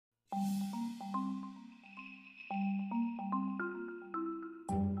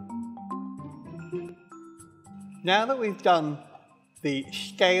Now that we've done the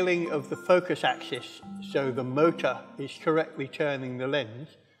scaling of the focus axis so the motor is correctly turning the lens,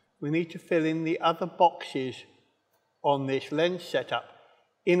 we need to fill in the other boxes on this lens setup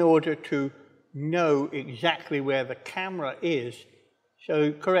in order to know exactly where the camera is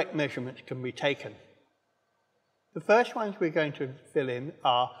so correct measurements can be taken. The first ones we're going to fill in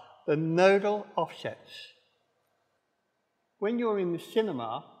are the nodal offsets. When you're in the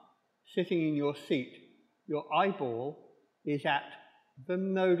cinema, sitting in your seat, your eyeball is at the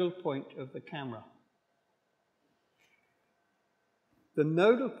nodal point of the camera. The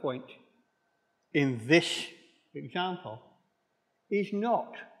nodal point in this example is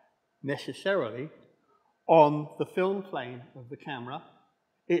not necessarily on the film plane of the camera.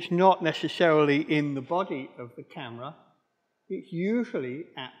 It's not necessarily in the body of the camera. It's usually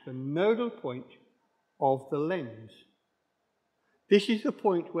at the nodal point of the lens. This is the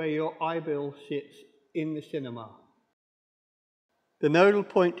point where your eyeball sits in the cinema. The nodal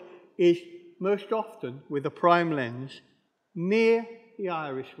point is most often, with a prime lens, near the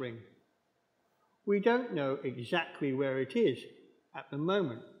iris ring. We don't know exactly where it is at the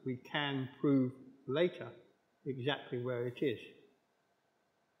moment. We can prove later exactly where it is.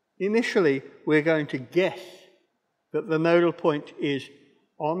 Initially, we're going to guess that the nodal point is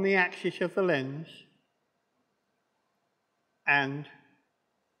on the axis of the lens and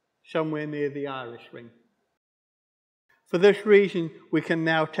somewhere near the iris ring. For this reason, we can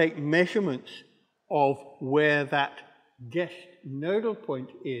now take measurements of where that guessed nodal point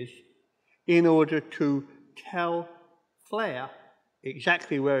is in order to tell flare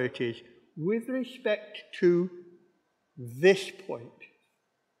exactly where it is with respect to this point,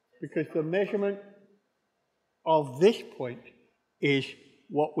 because the measurement of this point is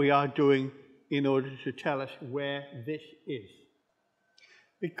what we are doing in order to tell us where this is.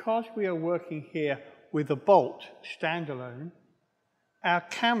 Because we are working here with a bolt standalone, our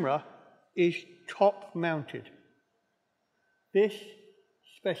camera is top mounted. This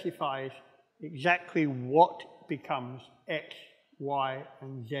specifies exactly what becomes X, Y,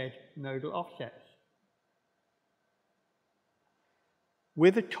 and Z nodal offsets.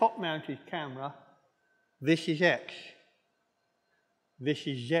 With a top mounted camera, this is X, this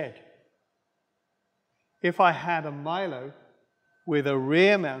is Z. If I had a Milo with a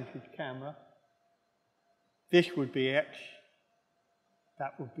rear mounted camera, this would be X,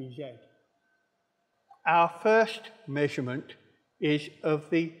 that would be Z. Our first measurement is of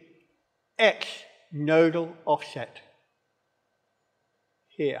the X nodal offset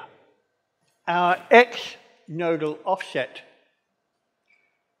here. Our X nodal offset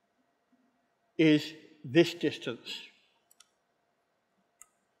is this distance.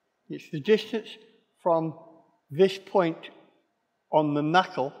 It's the distance from this point on the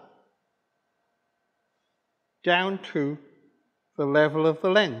knuckle down to the level of the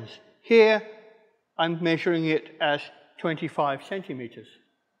lens. Here, I'm measuring it as 25 centimeters.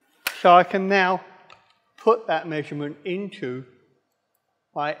 So I can now put that measurement into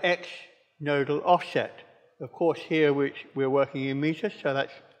my X nodal offset. Of course, here we're working in meters, so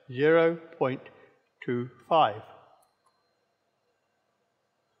that's 0.25.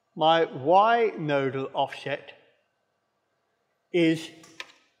 My Y nodal offset is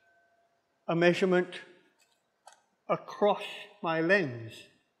a measurement across my lens.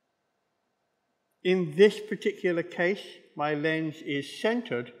 In this particular case, my lens is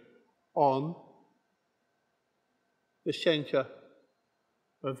centered on the center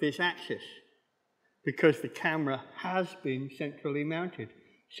of this axis because the camera has been centrally mounted.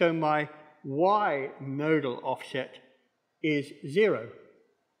 So my Y nodal offset is 0.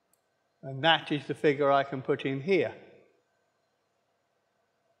 And that is the figure I can put in here.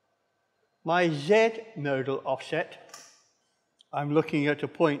 My Z nodal offset, I'm looking at a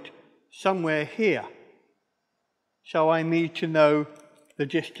point somewhere here. So I need to know the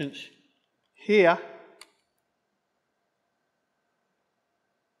distance here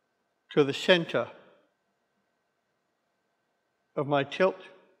to the center of my tilt,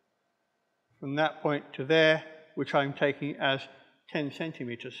 from that point to there, which I'm taking as 10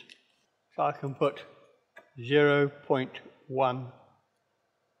 centimeters. So I can put 0.1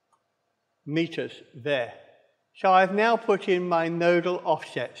 meters there. So I've now put in my nodal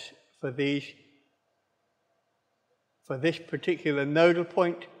offsets for this particular nodal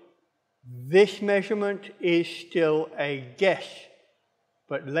point. This measurement is still a guess,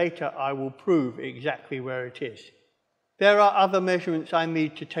 but later I will prove exactly where it is. There are other measurements I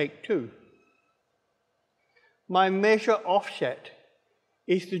need to take too. My measure offset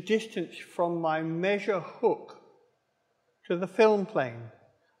is the distance from my measure hook to the film plane.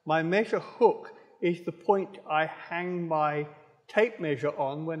 My measure hook is the point I hang my tape measure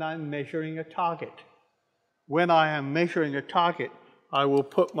on when I'm measuring a target. When I am measuring a target, I will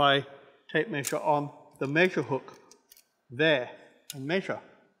put my tape measure on the measure hook there and measure.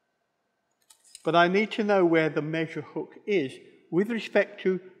 But I need to know where the measure hook is with respect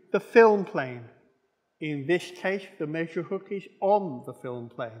to the film plane. In this case, the measure hook is on the film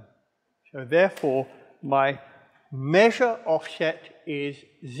plane. So therefore, my measure offset is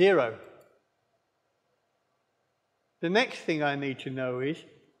 0. The next thing I need to know is,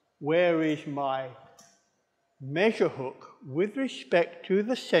 where is my measure hook with respect to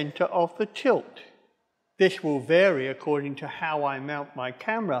the center of the tilt? This will vary according to how I mount my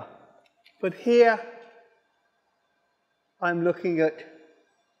camera. But here, I'm looking at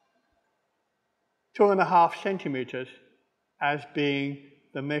 2.5 centimeters as being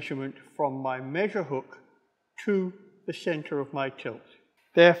the measurement from my measure hook to the center of my tilt.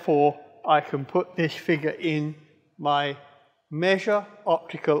 Therefore, I can put this figure in my measure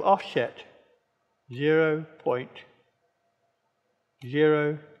optical offset,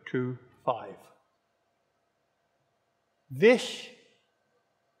 0.025. This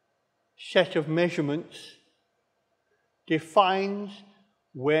set of measurements defines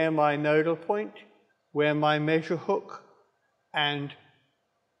where my nodal point, where my measure hook, and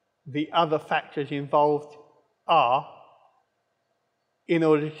the other factors involved are, in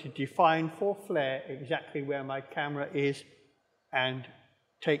order to define for flare exactly where my camera is and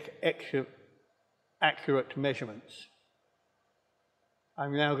take accurate measurements.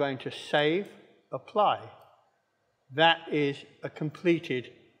 I'm now going to save, apply. That is a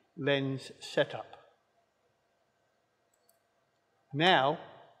completed lens setup. Now,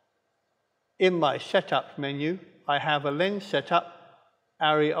 in my setup menu, I have a lens setup,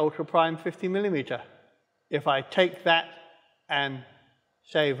 ARRI Ultra Prime 50mm. If I take that and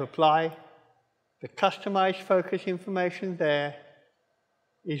save, apply, the customized focus information there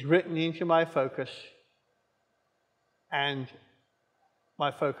is written into my focus, and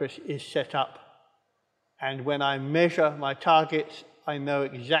my focus is set up. And when I measure my targets, I know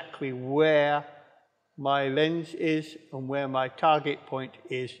exactly where my lens is and where my target point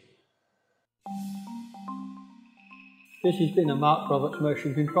is. This has been a Mark Roberts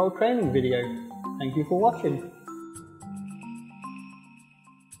motion control training video. Thank you for watching.